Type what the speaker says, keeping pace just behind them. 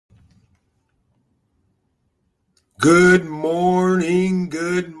Good morning,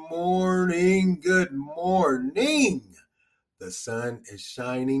 good morning, good morning. The sun is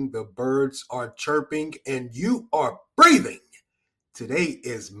shining, the birds are chirping, and you are breathing. Today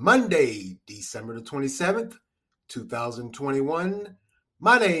is Monday, December the 27th, 2021.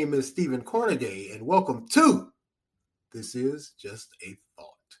 My name is Stephen Cornegay, and welcome to This Is Just a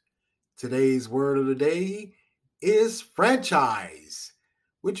Thought. Today's word of the day is franchise,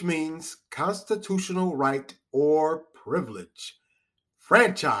 which means constitutional right or privilege.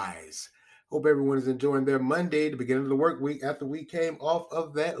 Franchise. Hope everyone is enjoying their Monday, the beginning of the work week, after we came off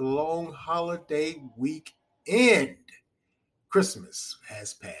of that long holiday weekend. Christmas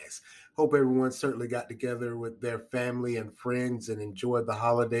has passed. Hope everyone certainly got together with their family and friends and enjoyed the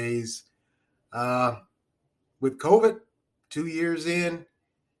holidays. Uh, with COVID, 2 years in,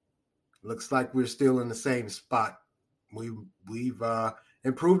 looks like we're still in the same spot. We've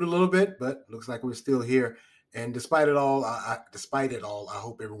improved a little bit, but looks like we're still here. And despite it all, I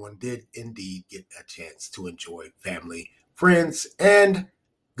hope everyone did indeed get a chance to enjoy family, friends, and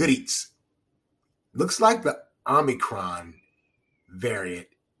good eats. Looks like the Omicron variant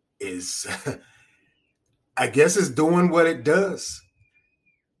is, I guess, is doing what it does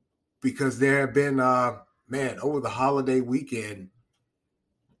because there have been, over the holiday weekend,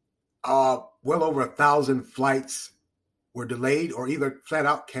 well over 1,000 flights were delayed or either flat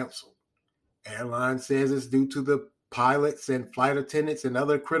out canceled. Airline says it's due to the pilots and flight attendants and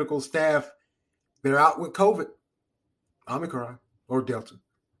other critical staff. They're out with COVID, Omicron or Delta,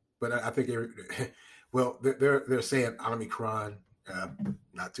 but I think they're saying Omicron.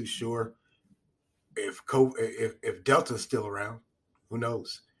 Not too sure if if Delta's still around. Who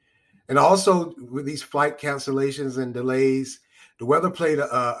knows? And also with these flight cancellations and delays, the weather played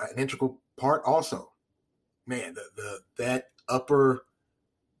an integral part. Also, man, that upper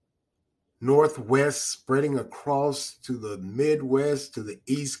Northwest spreading across to the Midwest, to the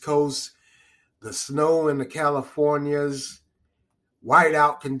East Coast, the snow in the Californias,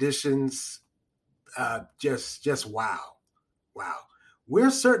 whiteout conditions, just wow. Wow.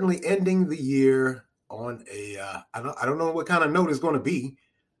 We're certainly ending the year on I don't know what kind of note it's going to be.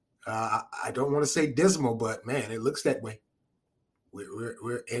 I don't want to say dismal, but man, it looks that way.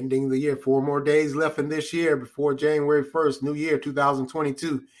 We're ending the year. 4 more days left in this year before January 1st, New Year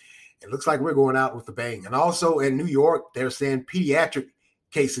 2022. It looks like we're going out with a bang. And also in New York, they're saying pediatric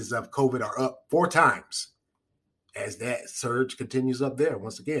cases of COVID are up 4 times as that surge continues up there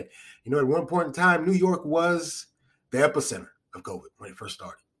once again. At one point in time, New York was the epicenter of COVID when it first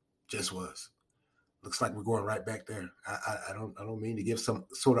started. Just was. Looks like we're going right back there. I don't mean to give some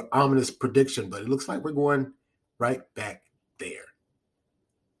sort of ominous prediction, but it looks like we're going right back there.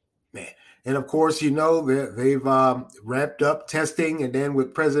 Man. And of course, they've ramped up testing, and then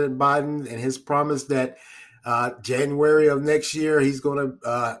with President Biden and his promise that January of next year he's going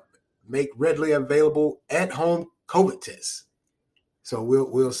to make readily available at-home COVID tests. So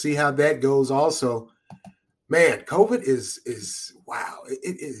we'll see how that goes. Also, man, COVID is wow.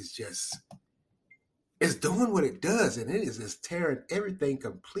 It is just it's doing what it does, and it is just tearing everything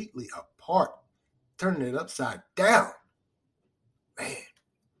completely apart, turning it upside down. Man,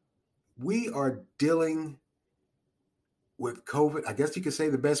 we are dealing with COVID. I guess you could say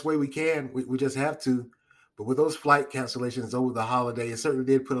the best way we can. We just have to. But with those flight cancellations over the holiday, it certainly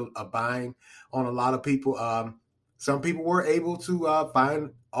did put a bind on a lot of people. Some people were able to find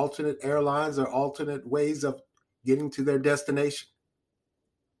alternate airlines or alternate ways of getting to their destination.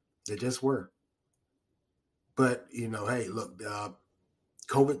 They just were. But, hey, look,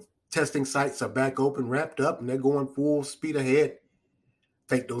 COVID testing sites are back open, wrapped up, and they're going full speed ahead.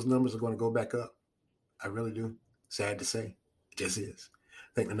 I think those numbers are going to go back up. I really do. Sad to say. It just is.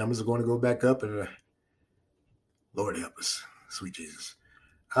 I think the numbers are going to go back up, and Lord help us. Sweet Jesus.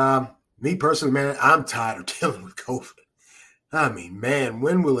 Me personally, man, I'm tired of dealing with COVID. I mean, man,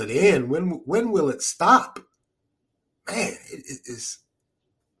 when will it end? When will it stop? Man, it's,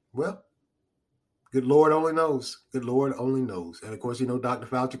 well, good Lord only knows. Good Lord only knows. And of course, Dr.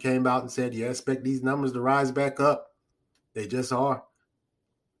 Fauci came out and said, expect these numbers to rise back up. They just are.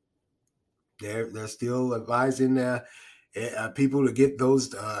 They're still advising people to get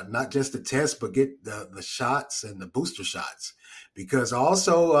those, not just the tests, but get the shots and the booster shots. Because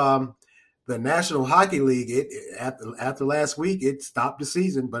also the National Hockey League, after last week, it stopped the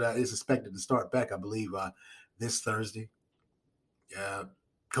season, but it's expected to start back, I believe, this Thursday.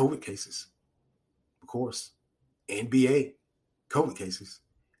 COVID cases, of course. NBA, COVID cases.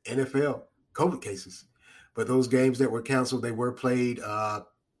 NFL, COVID cases. But those games that were canceled, they were played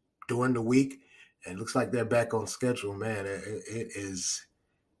during the week, and it looks like they're back on schedule. Man, it is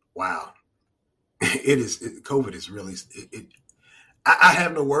wow. COVID is really, I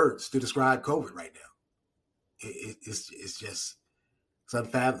have no words to describe COVID right now. It's just, it's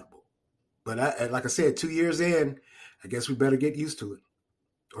unfathomable. But like I said, 2 years in, I guess we better get used to it,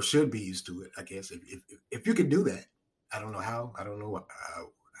 or should be used to it. I guess if you can do that, I don't know how. I don't know.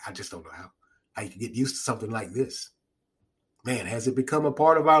 I just don't know how you can get used to something like this. Man, has it become a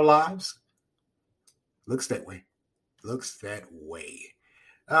part of our lives? Looks that way. Looks that way.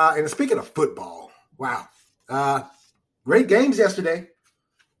 And speaking of football, wow, great games yesterday.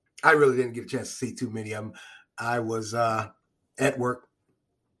 I really didn't get a chance to see too many of them. I was at work,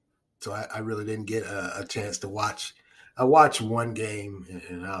 so I really didn't get a chance to watch. I watched one game,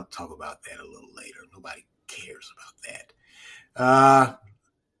 and I'll talk about that a little later. Nobody cares about that.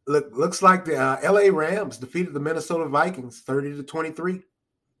 Looks like the LA Rams defeated the Minnesota Vikings 30-23.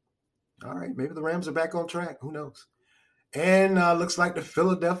 All right, maybe the Rams are back on track. Who knows? And looks like the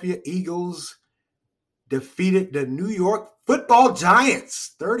Philadelphia Eagles defeated the New York Football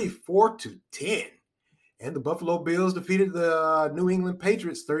Giants 34-10. And the Buffalo Bills defeated the New England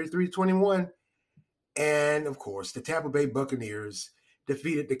Patriots 33-21. And, of course, the Tampa Bay Buccaneers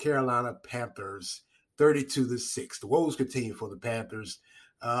defeated the Carolina Panthers 32-6. The woes continue for the Panthers.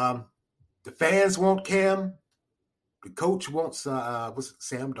 The fans want Cam. The coach wants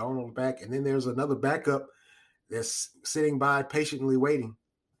Sam Darnold back. And then there's another backup that's sitting by patiently waiting.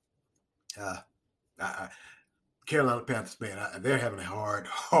 Carolina Panthers, man, they're having a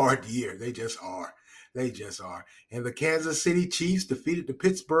hard year. They just are. And the Kansas City Chiefs defeated the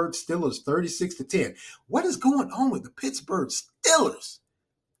Pittsburgh Steelers 36-10. What is going on with the Pittsburgh Steelers?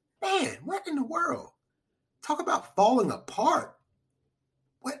 Man, what in the world? Talk about falling apart.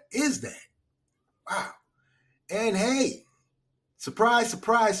 What is that? Wow. And hey, surprise,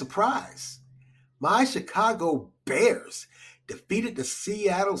 surprise, surprise. My Chicago Bears defeated the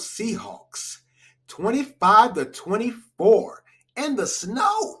Seattle Seahawks 25-24 in the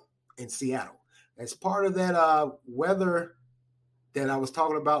snow in Seattle. As part of that weather that I was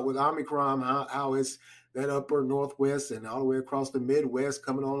talking about with Omicron, how it's that upper Northwest and all the way across the Midwest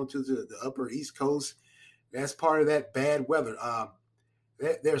coming on to the upper East Coast. That's part of that bad weather.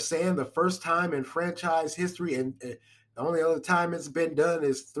 They're saying the first time in franchise history, and the only other time it's been done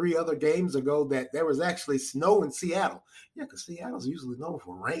is 3 other games ago, that there was actually snow in Seattle. Yeah, because Seattle's usually known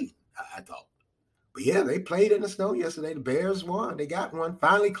for rain, I thought. But yeah, they played in the snow yesterday. The Bears won. They got one.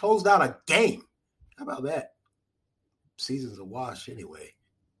 Finally closed out a game. How about that? Season's a wash anyway.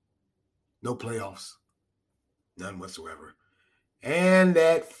 No playoffs. None whatsoever. And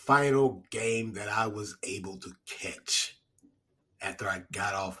that final game that I was able to catch after I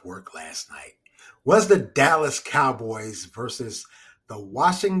got off work last night was the Dallas Cowboys versus the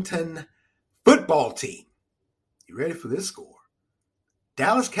Washington football team. You ready for this score?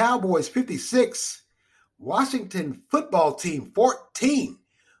 Dallas Cowboys 56, Washington football team 14.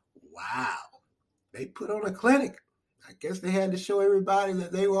 Wow. They put on a clinic. I guess they had to show everybody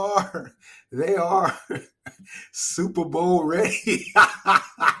that they are Super Bowl ready.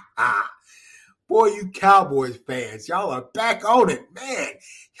 Boy, you Cowboys fans, y'all are back on it. Man,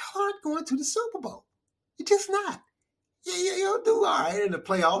 y'all aren't going to the Super Bowl. You're just not. You'll do all right in the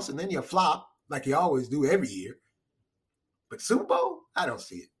playoffs, and then you flop like you always do every year. But Super Bowl, I don't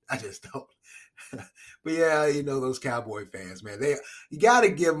see it. I just don't. But yeah, those Cowboy fans, man, you got to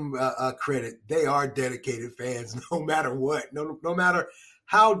give them credit. They are dedicated fans, no matter what, no matter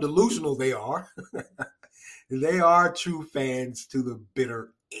how delusional they are. They are true fans to the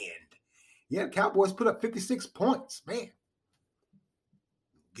bitter end. Yeah, the Cowboys put up 56 points, man,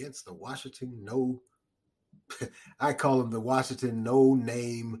 against the Washington I call them the Washington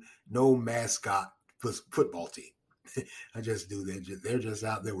no-name, no mascot football team. I just do that. They're just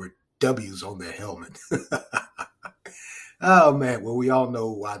out there with W's on their helmet. Oh, man. Well, we all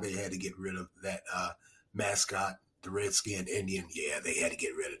know why they had to get rid of that mascot, the Redskin Indian. Yeah, they had to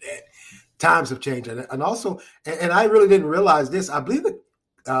get rid of that. Times have changed. And also, and I really didn't realize this, I believe that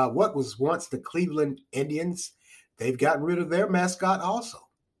what was once the Cleveland Indians, they've gotten rid of their mascot also.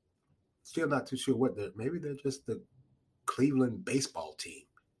 Still not too sure maybe they're just the Cleveland baseball team.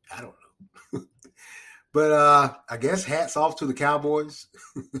 I don't know. But I guess hats off to the Cowboys.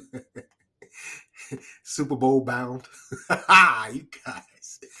 Super Bowl bound. You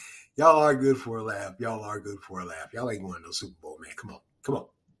guys. Y'all are good for a laugh. Y'all ain't going to no Super Bowl, man. Come on.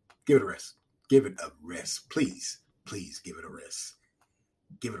 Give it a rest. Please give it a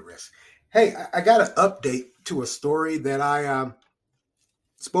rest. Hey, I got an update to a story that I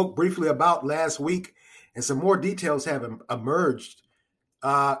spoke briefly about last week, and some more details have emerged.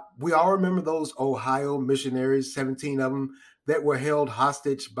 We all remember those Ohio missionaries, 17 of them, that were held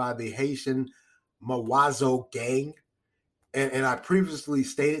hostage by the Haitian Mawazo gang. And I previously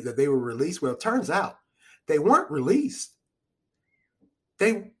stated that they were released. Well, it turns out they weren't released.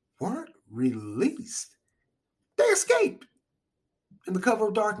 They weren't released. They escaped in the cover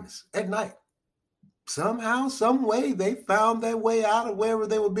of darkness at night. Somehow, some way, they found their way out of wherever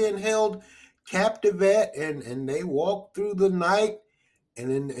they were being held captive at, and they walked through the night.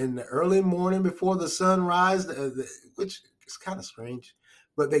 And in the early morning before the sunrise, which is kind of strange,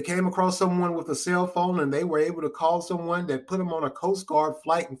 but they came across someone with a cell phone, and they were able to call someone that put them on a Coast Guard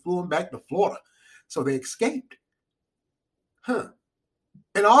flight and flew them back to Florida. So they escaped. Huh.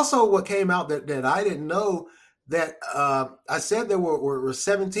 And also what came out that I didn't know, that I said there were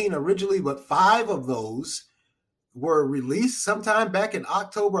 17 originally, but 5 of those were released sometime back in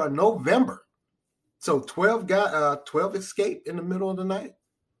October or November. So 12 escaped in the middle of the night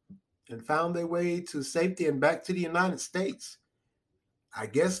and found their way to safety and back to the United States. I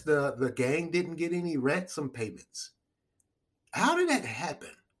guess the gang didn't get any ransom payments. How did that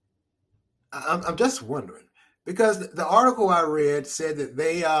happen? I'm just wondering, because the article I read said that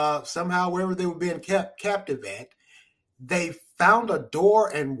they somehow, wherever they were being kept captive at, they found a door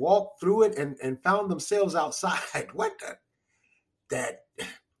and walked through it and found themselves outside. What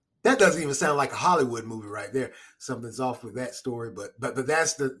that doesn't even sound like a Hollywood movie right there. Something's off with that story, but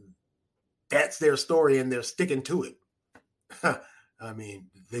that's their story, and they're sticking to it. I mean,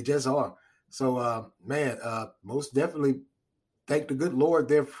 they just are. So, man, most definitely thank the good Lord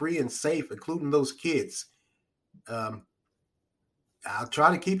they're free and safe, including those kids. I'll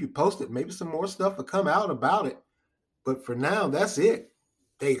try to keep you posted. Maybe some more stuff will come out about it. But for now, that's it.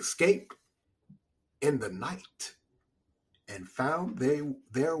 They escaped in the night and found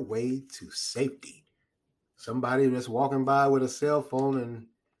their way to safety. Somebody just walking by with a cell phone, and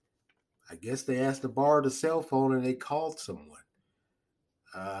I guess they asked to borrow the cell phone, and they called someone.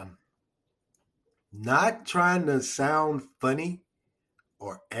 Not trying to sound funny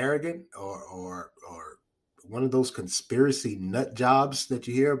or arrogant or one of those conspiracy nut jobs that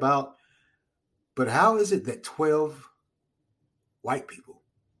you hear about, but how is it that 12 white people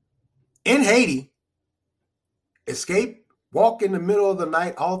in Haiti escape, walk in the middle of the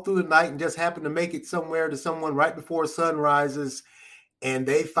night, all through the night, and just happen to make it somewhere to someone right before sun rises, and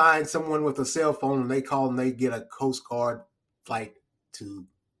they find someone with a cell phone, and they call and they get a Coast Guard flight to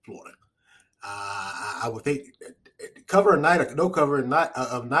Florida? I would think cover of night or no cover of night,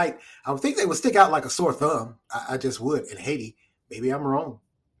 I would think they would stick out like a sore thumb. I just would. In Haiti, maybe I'm wrong.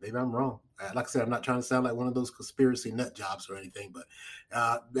 Like I said, I'm not trying to sound like one of those conspiracy nut jobs or anything, but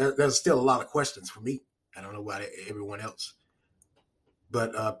there's still a lot of questions for me. I don't know about everyone else.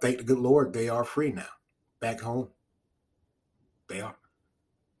 But thank the good Lord, they are free now. Back home. They are.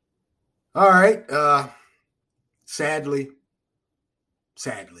 All right. Sadly,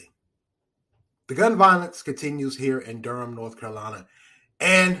 the gun violence continues here in Durham, North Carolina.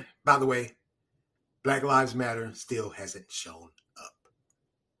 And by the way, Black Lives Matter still hasn't shown up.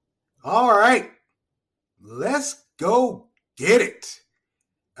 All right. Let's go get it.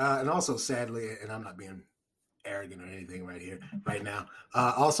 And also, sadly, and I'm not being arrogant or anything right now.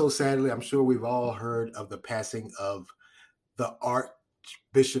 Also, sadly, I'm sure we've all heard of the passing of the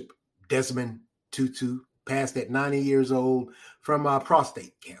Archbishop Desmond Tutu, passed at 90 years old from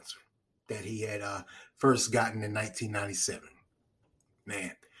prostate cancer that he had first gotten in 1997.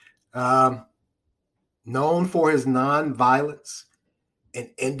 Man. Known for his nonviolence and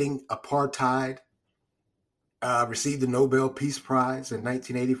ending apartheid, received the Nobel Peace Prize in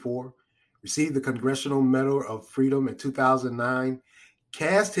 1984, received the Congressional Medal of Freedom in 2009,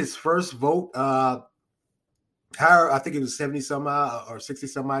 cast his first vote, I think it was 70 some odd or 60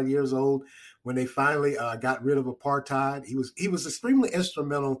 some odd years old when they finally got rid of apartheid. He was extremely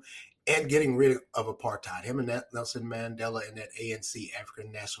instrumental in getting rid of apartheid. Him and Nelson Mandela and that ANC,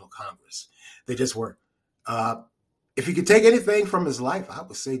 African National Congress. They just were. If you could take anything from his life, I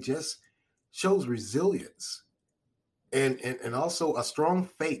would say just shows resilience and also a strong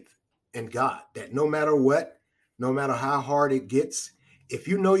faith in God, that no matter what, no matter how hard it gets, if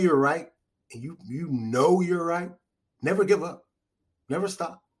you know you're right and you know you're right, never give up, never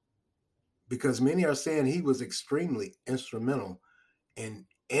stop. Because many are saying he was extremely instrumental in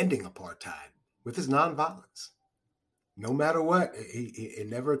ending apartheid with his nonviolence. No matter what,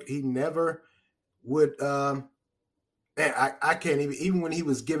 he never would. I can't even when he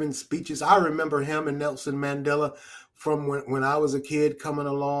was giving speeches. I remember him and Nelson Mandela from when I was a kid coming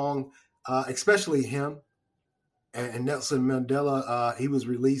along, especially him and Nelson Mandela. He was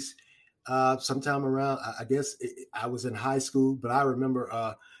released sometime around. I guess I was in high school, but I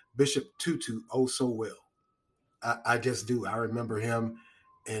remember Bishop Tutu oh so well. I just do. I remember him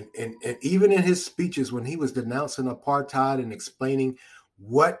And even in his speeches when he was denouncing apartheid and explaining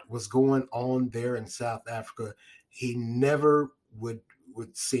what was going on there in South Africa, he never would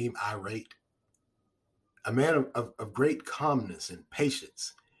seem irate. A man of great calmness and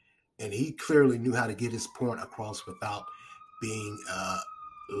patience, and he clearly knew how to get his point across without being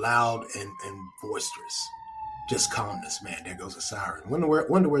loud and boisterous. Just calmness, man. There goes a siren.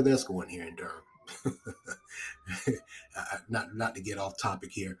 Wonder where that's going here in Durham. Not to get off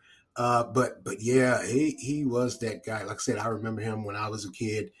topic here, but yeah, he was that guy. Like I said, I remember him when I was a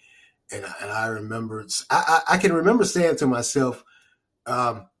kid, and I remember I can remember saying to myself,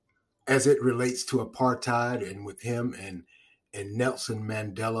 as it relates to apartheid and with him and Nelson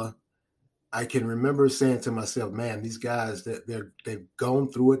Mandela, I can remember saying to myself, man, these guys they've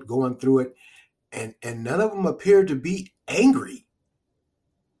gone through it, going through it, and none of them appear to be angry.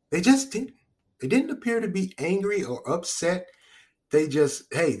 They just didn't. They didn't appear to be angry or upset. They just,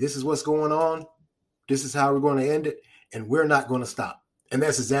 hey, this is what's going on. This is how we're going to end it, and we're not going to stop. And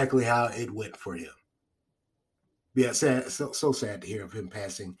that's exactly how it went for him. Yeah, sad, so sad to hear of him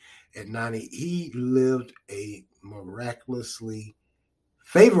passing at 90. He lived a miraculously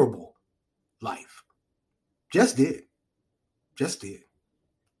favorable life. Just did. Just did.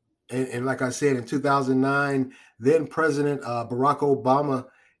 And like I said, in 2009, then President Barack Obama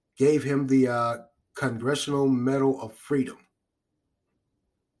gave him the Congressional Medal of Freedom.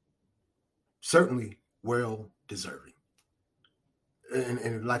 Certainly well deserving.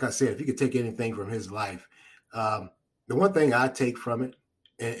 And like I said, if you could take anything from his life, the one thing I take from it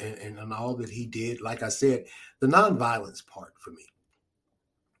and all that he did, like I said, the nonviolence part for me.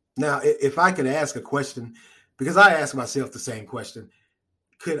 Now, if I could ask a question, because I ask myself the same question,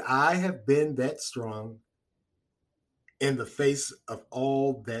 could I have been that strong in the face of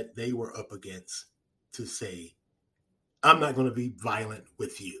all that they were up against to say, I'm not going to be violent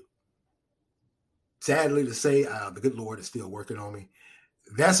with you? Sadly to say, the good Lord is still working on me.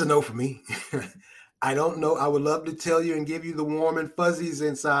 That's a no for me. I don't know. I would love to tell you and give you the warm and fuzzies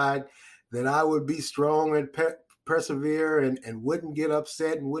inside that I would be strong and persevere and wouldn't get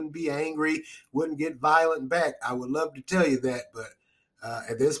upset and wouldn't be angry, wouldn't get violent back. I would love to tell you that, but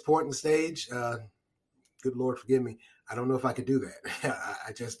at this point in the stage, good Lord forgive me, I don't know if I could do that.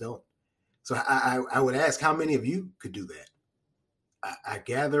 I just don't. So I would ask how many of you could do that. I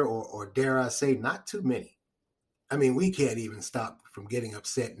gather, or dare I say, not too many. I mean, we can't even stop from getting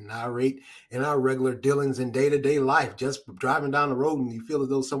upset and irate in our regular dealings in day-to-day life. Just driving down the road and you feel as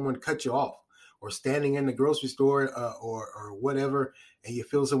though someone cut you off, or standing in the grocery store or whatever, and you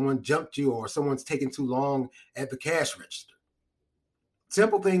feel someone jumped you, or someone's taking too long at the cash register.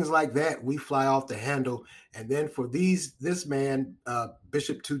 Simple things like that, we fly off the handle. And then for this man,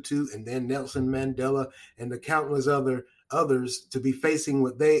 Bishop Tutu, and then Nelson Mandela, and the countless others to be facing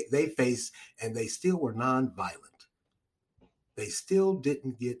what they face, and they still were nonviolent. They still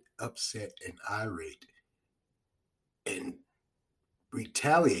didn't get upset and irate and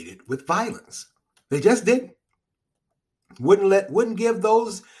retaliated with violence. They just didn't. Wouldn't give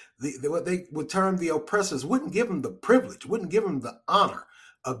those what they would term the oppressors, wouldn't give them the privilege, wouldn't give them the honor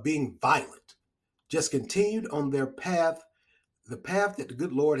of being violent. Just continued on their path, the path that the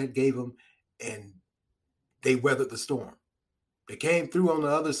good Lord had gave them, and they weathered the storm. They came through on the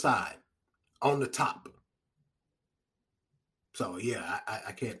other side, on the top. So yeah,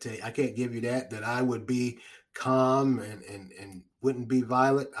 I can't tell you, I can't give you that I would be calm and wouldn't be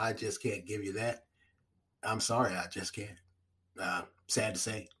violent. I just can't give you that. I'm sorry, I just can't. Sad to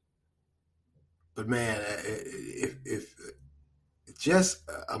say, but man, if just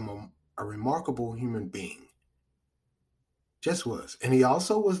a remarkable human being, just was, and he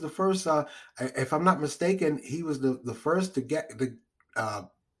also was the first. If I'm not mistaken, he was the first to get the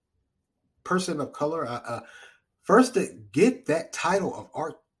person of color. First to get that title of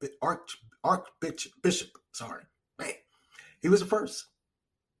archbishop. Sorry, man, he was the first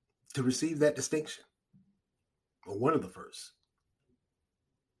to receive that distinction, or one of the first.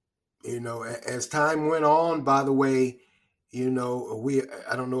 You know, as time went on, by the way, you know,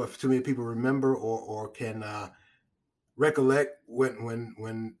 I don't know if too many people remember or can recollect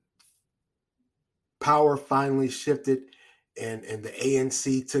when power finally shifted and the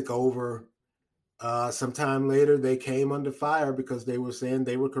ANC took over. Sometime later, they came under fire because they were saying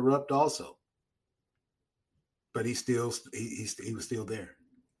they were corrupt also. But he was still there.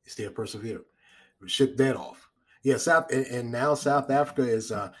 He still persevered. We shook that off. Yeah, and now South Africa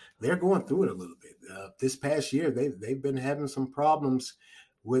is they're going through it a little bit. This past year, they've been having some problems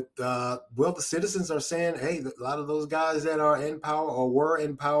with the citizens are saying, hey, a lot of those guys that are in power or were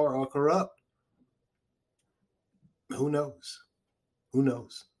in power are corrupt. Who knows? Who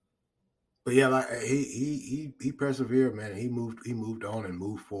knows? But yeah, like he persevered, man. He moved on and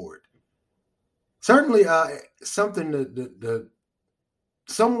moved forward. Certainly, something that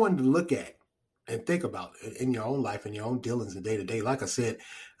someone to look at and think about in your own life and your own dealings and day to day. Like I said,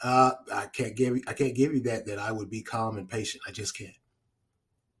 I can't give you that I would be calm and patient. I just can't.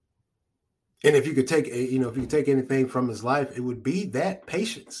 And if you could take if you could take anything from his life, it would be that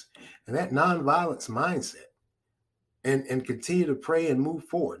patience and that nonviolence mindset. And continue to pray and move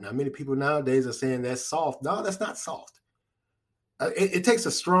forward. Now, many people nowadays are saying that's soft. No, that's not soft. It takes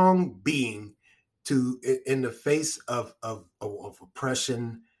a strong being to, in the face of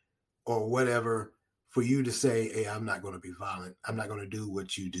oppression or whatever, for you to say, "Hey, I'm not going to be violent. I'm not going to do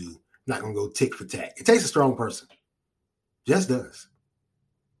what you do. I'm not going to go tick for tack." It takes a strong person, just does.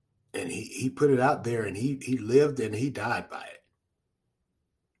 And he put it out there, and he lived and he died by it.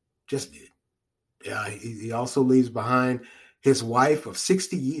 Just did. Yeah. He also leaves behind his wife of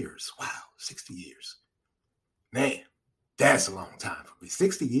 60 years. Wow, 60 years, man. That's a long time for me.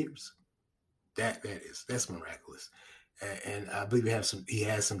 60 years. That's miraculous. And I believe he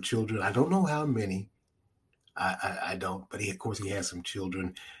has some children. I don't know how many. I don't, but of course he has some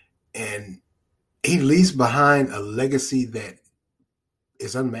children, and he leaves behind a legacy that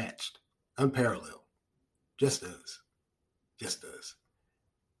is unmatched, unparalleled. Just does, just does.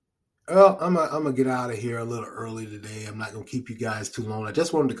 Well, I'm gonna get out of here a little early today. I'm not gonna keep you guys too long. I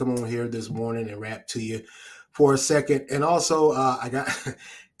just wanted to come on here this morning and rap to you for a second. And also, I got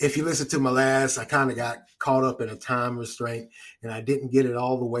if you listen to my last, I kind of got caught up in a time restraint and I didn't get it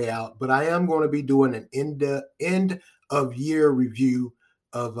all the way out. But I am going to be doing an end of year review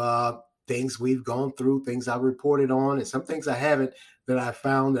of things we've gone through, things I reported on, and some things I haven't that I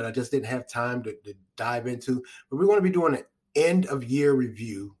found that I just didn't have time to dive into. But we're going to be doing an end of year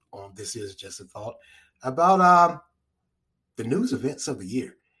review on This Is Just a Thought about the news events of the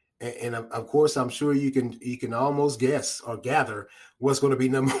year. And of course, I'm sure you can almost guess or gather what's going to be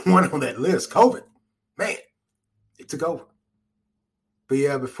number one on that list. COVID, man, it took over. But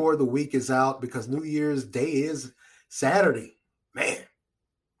yeah, before the week is out, because New Year's Day is Saturday, man.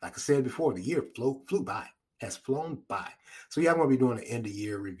 Like I said before, the year flew by, has flown by. So yeah, I'm going to be doing an end of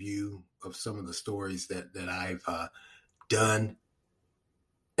year review of some of the stories that I've done,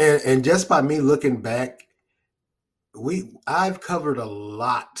 and just by me looking back, I've covered a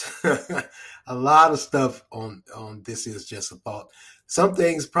lot, a lot of stuff on This Is Just a Thought. Some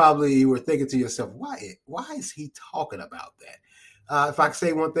things probably you were thinking to yourself, why is he talking about that? If I could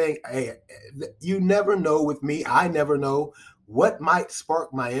say one thing, hey, you never know with me. I never know what might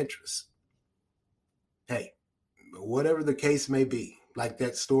spark my interest. Hey, whatever the case may be, like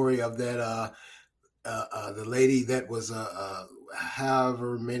that story of that the lady that was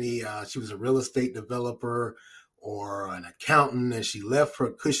however many, she was a real estate developer or an accountant, and she left her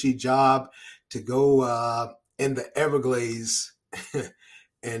cushy job to go in the Everglades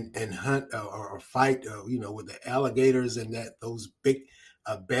and hunt or fight, with the alligators and those big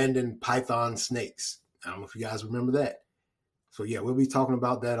abandoned python snakes. I don't know if you guys remember that. So yeah, we'll be talking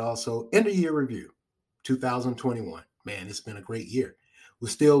about that also. End of year review, 2021. Man, it's been a great year. We're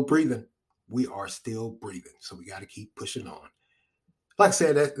still breathing. We are still breathing. So we got to keep pushing on. Like I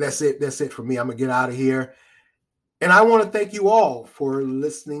said, that's it. That's it for me. I'm going to get out of here. And I want to thank you all for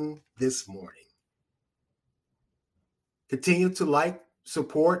listening this morning. Continue to like,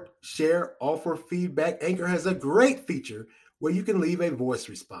 support, share, offer feedback. Anchor has a great feature where you can leave a voice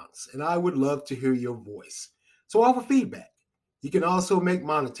response, and I would love to hear your voice. So offer feedback. You can also make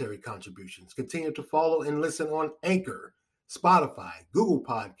monetary contributions. Continue to follow and listen on Anchor, Spotify, Google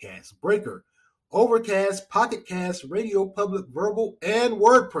Podcasts, Breaker, Overcast, Pocket Cast, Radio Public, Verbal, and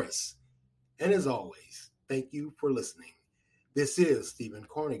WordPress. And as always, thank you for listening. This is Stephen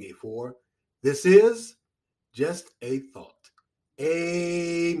Carnegie for This Is Just a Thought.